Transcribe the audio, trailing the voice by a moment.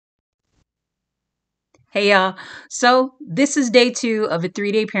Hey y'all. So this is day 2 of a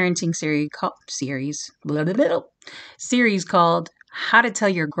 3-day parenting series called How to Tell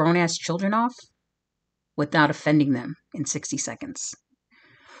Your Grown-Ass Children Off Without Offending Them in 60 Seconds.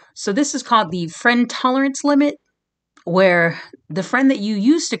 So this is called the friend tolerance limit, where the friend that you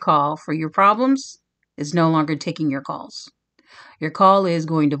used to call for your problems is no longer taking your calls. Your call is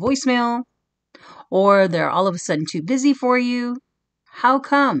going to voicemail, or they're all of a sudden too busy for you. How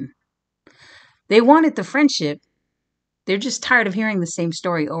come? They wanted the friendship. They're just tired of hearing the same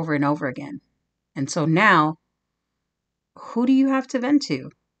story over and over again. And so now, who do you have to vent to?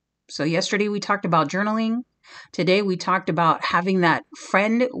 So yesterday we talked about journaling. Today we talked about having that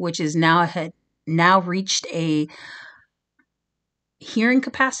friend which is now reached a hearing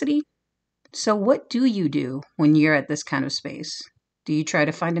capacity. So what do you do when you're at this kind of space? Do you try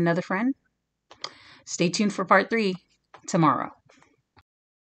to find another friend? Stay tuned for part 3 tomorrow.